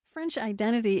French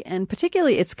identity, and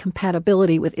particularly its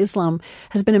compatibility with Islam,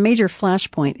 has been a major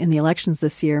flashpoint in the elections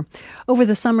this year. Over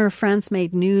the summer, France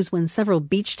made news when several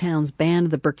beach towns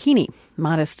banned the burkini,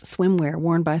 modest swimwear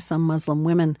worn by some Muslim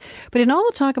women. But in all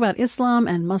the talk about Islam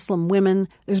and Muslim women,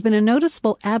 there's been a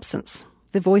noticeable absence: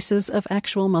 the voices of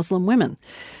actual Muslim women.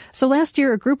 So last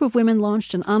year, a group of women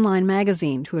launched an online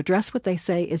magazine to address what they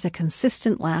say is a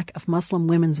consistent lack of Muslim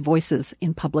women's voices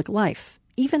in public life,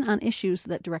 even on issues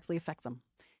that directly affect them.